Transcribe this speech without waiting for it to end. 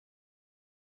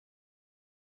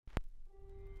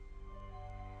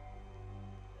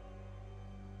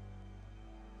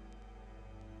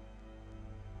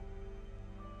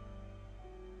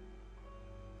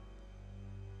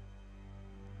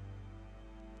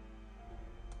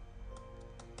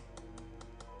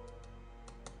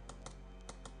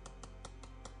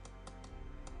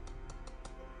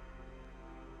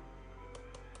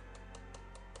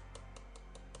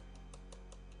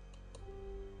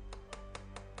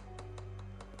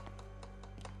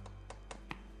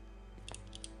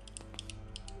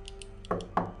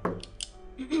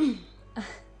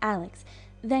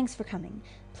Thanks for coming.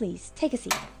 Please, take a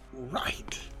seat.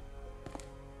 Right.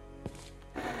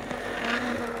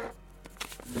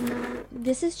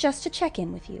 This is just to check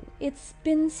in with you. It's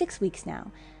been 6 weeks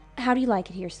now. How do you like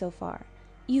it here so far?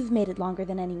 You've made it longer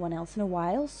than anyone else in a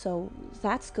while, so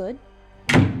that's good.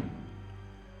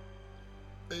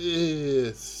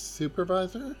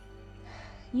 Supervisor?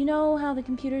 You know how the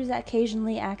computers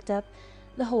occasionally act up?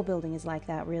 The whole building is like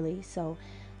that, really, so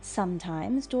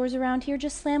sometimes doors around here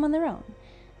just slam on their own.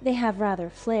 They have rather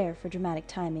flair for dramatic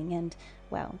timing, and,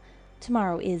 well,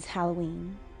 tomorrow is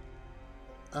Halloween.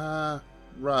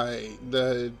 Right.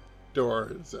 The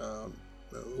doors,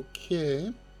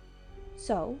 okay.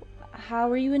 So,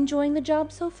 how are you enjoying the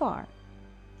job so far?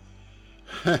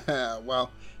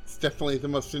 Well, it's definitely the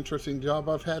most interesting job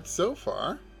I've had so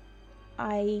far.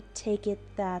 I take it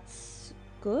that's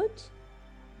good?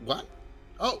 What?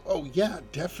 Oh, yeah,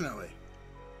 definitely.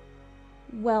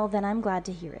 Well, then I'm glad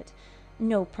to hear it.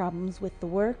 No problems with the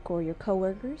work or your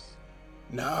coworkers?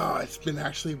 No, it's been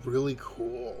actually really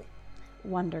cool.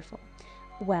 Wonderful.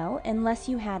 Well, unless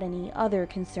you had any other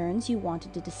concerns you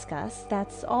wanted to discuss,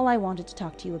 that's all I wanted to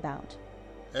talk to you about.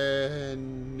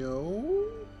 No?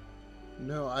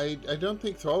 No, I don't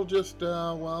think so. I'll just,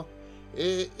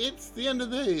 it's the end of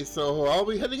the day, so I'll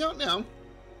be heading out now.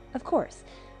 Of course.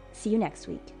 See you next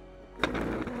week.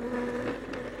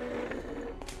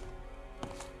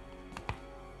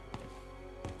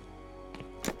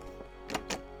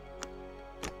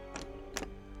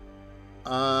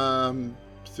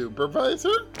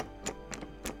 Supervisor?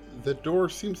 The door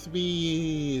seems to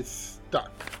be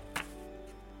stuck.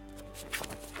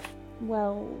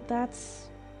 Well, that's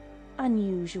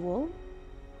unusual.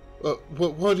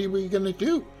 What are we gonna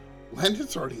do?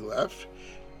 Landon's already left.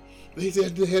 They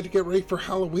said they had to get ready for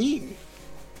Halloween.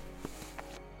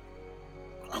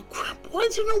 Oh crap, why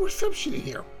is there no reception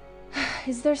here?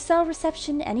 Is there cell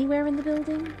reception anywhere in the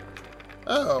building?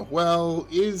 Oh, well,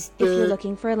 If you're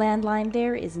looking for a landline,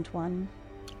 there isn't one.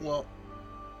 Well,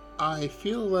 I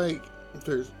feel like if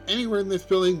there's anywhere in this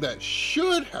building that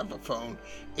should have a phone,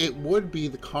 it would be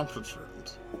the conference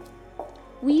rooms.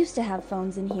 We used to have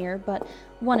phones in here, but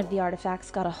one of the artifacts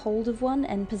got a hold of one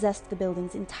and possessed the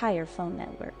building's entire phone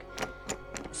network.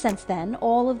 Since then,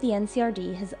 all of the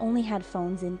NCRD has only had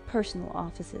phones in personal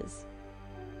offices.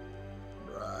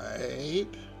 Right.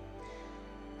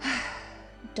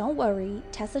 Don't worry,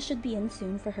 Tessa should be in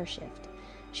soon for her shift.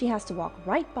 She has to walk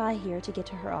right by here to get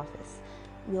to her office.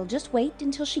 We'll just wait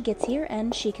until she gets here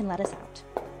and she can let us out.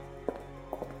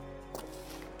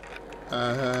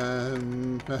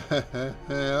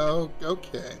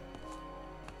 Okay.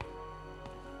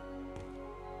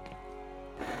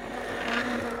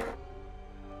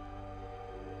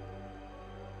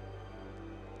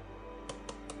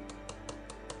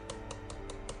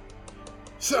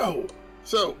 So,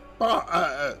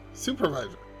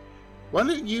 Supervisor, why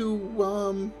don't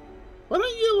you,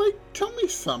 tell me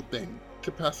something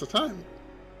to pass the time?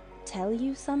 Tell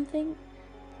you something?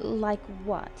 Like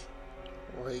what?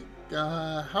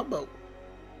 How about,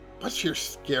 what's your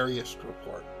scariest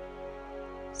report?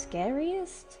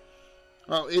 Scariest?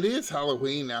 Well, it is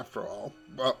Halloween after all.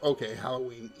 Well, okay,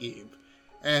 Halloween Eve.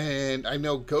 And I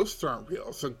know ghosts aren't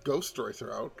real, so ghost stories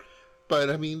are out. But,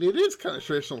 I mean, it is kind of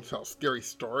traditional to tell scary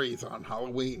stories on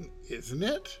Halloween, isn't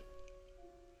it?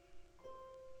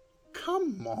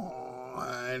 Come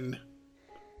on.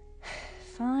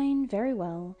 Fine, very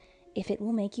well, if it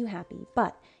will make you happy.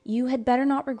 But you had better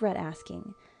not regret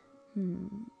asking.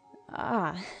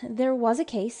 There was a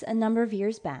case a number of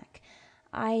years back.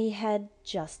 I had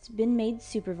just been made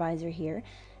supervisor here.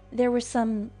 There were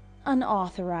some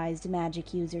unauthorized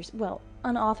magic users. Well,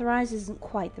 unauthorized isn't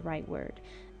quite the right word.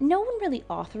 No one really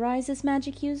authorizes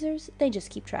magic users, they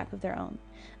just keep track of their own.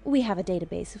 We have a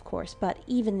database, of course, but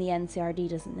even the NCRD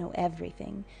doesn't know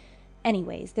everything.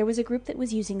 Anyways, there was a group that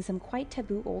was using some quite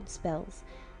taboo old spells.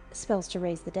 Spells to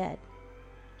raise the dead.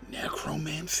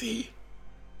 Necromancy?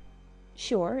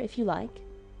 Sure, if you like.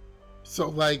 So,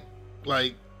 like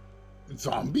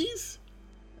zombies?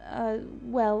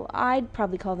 Well, I'd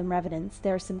probably call them revenants.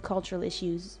 There are some cultural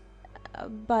issues.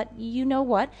 But you know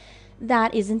what?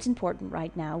 That isn't important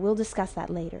right now. We'll discuss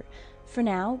that later. For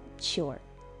now, sure.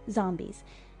 Zombies.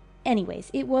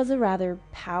 Anyways, it was a rather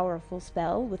powerful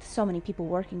spell with so many people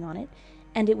working on it,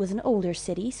 and it was an older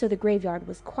city, so the graveyard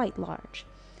was quite large.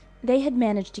 They had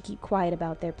managed to keep quiet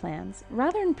about their plans.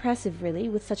 Rather impressive, really,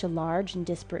 with such a large and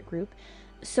disparate group,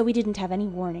 so we didn't have any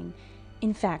warning.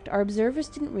 In fact, our observers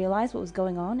didn't realize what was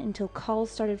going on until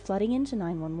calls started flooding into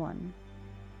 911.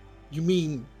 You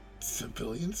mean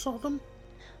civilians saw them?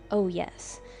 Oh,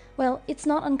 yes. Well, it's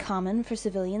not uncommon for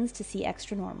civilians to see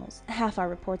extranormals. Half our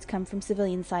reports come from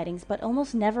civilian sightings, but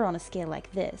almost never on a scale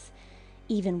like this.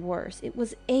 Even worse, it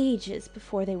was ages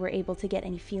before they were able to get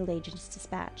any field agents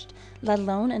dispatched, let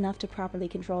alone enough to properly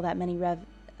control that many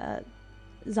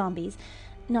zombies,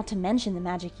 not to mention the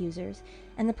magic users,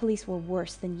 and the police were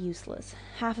worse than useless.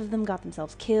 Half of them got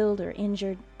themselves killed or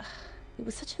injured. It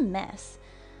was such a mess.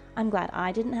 I'm glad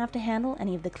I didn't have to handle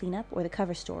any of the cleanup or the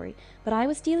cover story, but I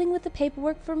was dealing with the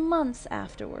paperwork for months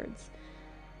afterwards.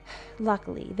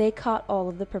 Luckily, they caught all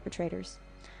of the perpetrators.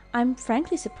 I'm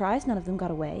frankly surprised none of them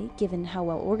got away, given how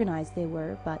well organized they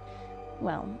were, but,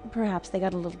 well, perhaps they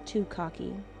got a little too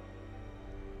cocky.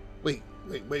 Wait.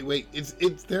 Is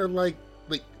there, like,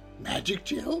 magic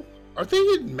jail? Are they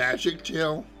in magic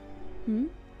jail?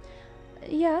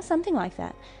 Yeah, something like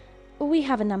that. We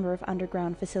have a number of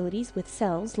underground facilities with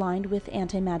cells lined with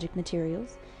anti-magic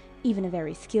materials. Even a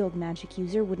very skilled magic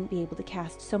user wouldn't be able to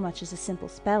cast so much as a simple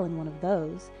spell in one of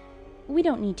those. We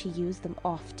don't need to use them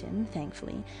often,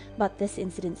 thankfully, but this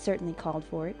incident certainly called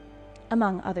for it.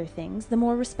 Among other things, the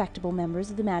more respectable members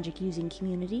of the magic-using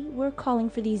community were calling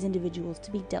for these individuals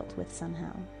to be dealt with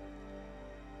somehow.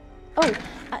 Oh,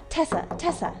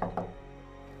 Tessa!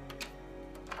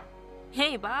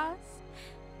 Hey, boss.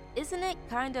 Isn't it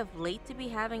kind of late to be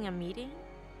having a meeting?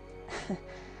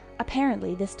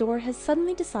 Apparently, this door has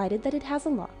suddenly decided that it has a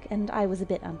lock, and I was a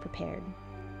bit unprepared.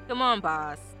 Come on,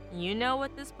 boss. You know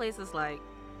what this place is like.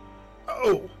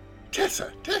 Oh,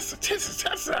 Tessa!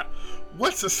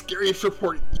 What's the scariest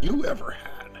report you ever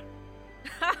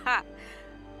had?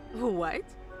 What?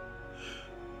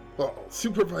 Well,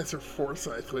 Supervisor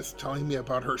Forsyth was telling me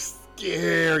about her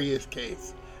scariest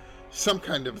case. Some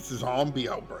kind of zombie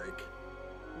outbreak.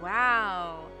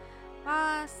 Wow.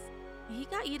 Boss, he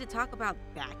got you to talk about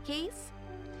that case?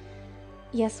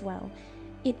 Yes, well,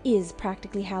 it is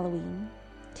practically Halloween.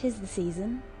 'Tis the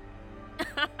season.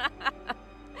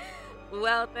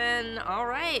 Well then,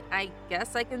 alright, I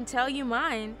guess I can tell you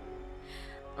mine.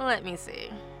 Let me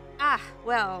see.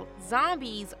 Well,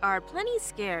 zombies are plenty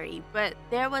scary, but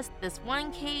there was this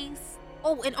one case,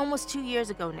 and almost 2 years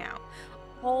ago now.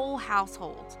 Whole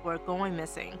households were going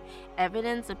missing,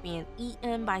 evidence of being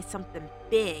eaten by something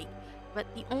big.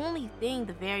 But the only thing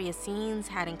the various scenes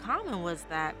had in common was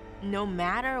that no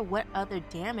matter what other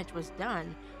damage was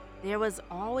done, there was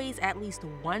always at least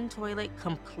one toilet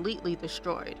completely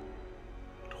destroyed.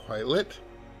 Toilet?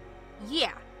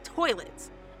 Yeah,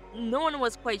 toilets. No one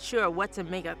was quite sure what to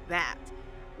make of that.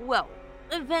 Well,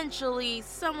 eventually,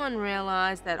 someone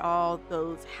realized that all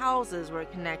those houses were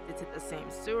connected to the same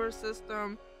sewer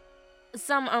system.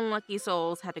 Some unlucky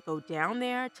souls had to go down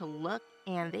there to look,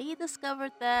 and they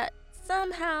discovered that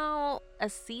somehow a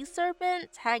sea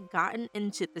serpent had gotten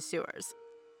into the sewers.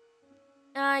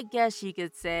 I guess you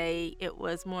could say it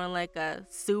was more like a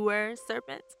sewer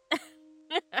serpent.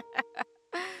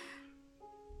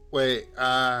 Wait,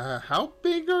 how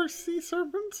big are sea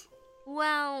serpents?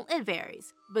 Well, it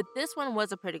varies, but this one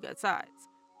was a pretty good size.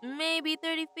 Maybe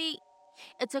 30 feet.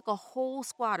 It took a whole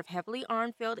squad of heavily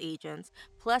armed field agents,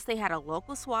 plus they had a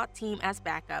local SWAT team as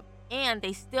backup, and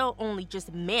they still only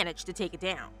just managed to take it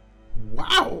down.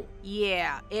 Wow!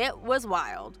 Yeah, it was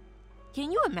wild.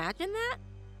 Can you imagine that?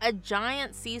 A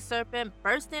giant sea serpent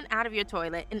bursting out of your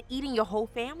toilet and eating your whole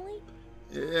family?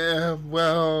 Yeah,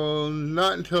 well,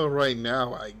 not until right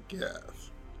now, I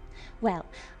guess. Well,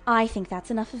 I think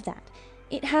that's enough of that.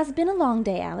 It has been a long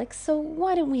day, Alex, so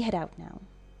why don't we head out now?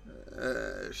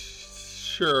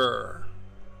 Sure.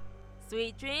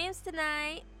 Sweet dreams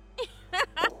tonight.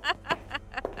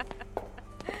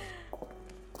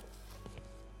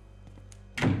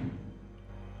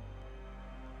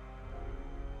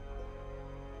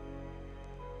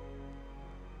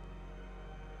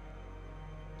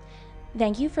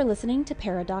 Thank you for listening to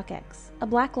Paradox X, a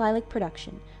Black Lilac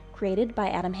production, created by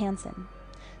Adam Hansen.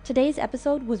 Today's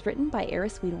episode was written by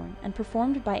Eris Wiedorn and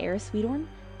performed by Eris Wiedorn,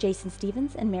 Jason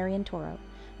Stevens, and Marian Toro,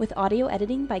 with audio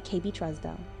editing by KB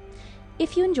Trusdell.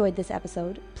 If you enjoyed this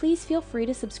episode, please feel free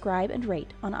to subscribe and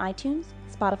rate on iTunes,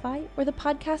 Spotify, or the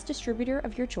podcast distributor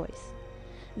of your choice.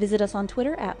 Visit us on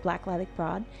Twitter at Black Lilac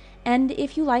Prod, and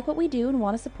if you like what we do and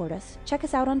want to support us, check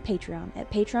us out on Patreon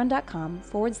at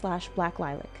patreon.com/Black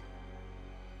Lilac.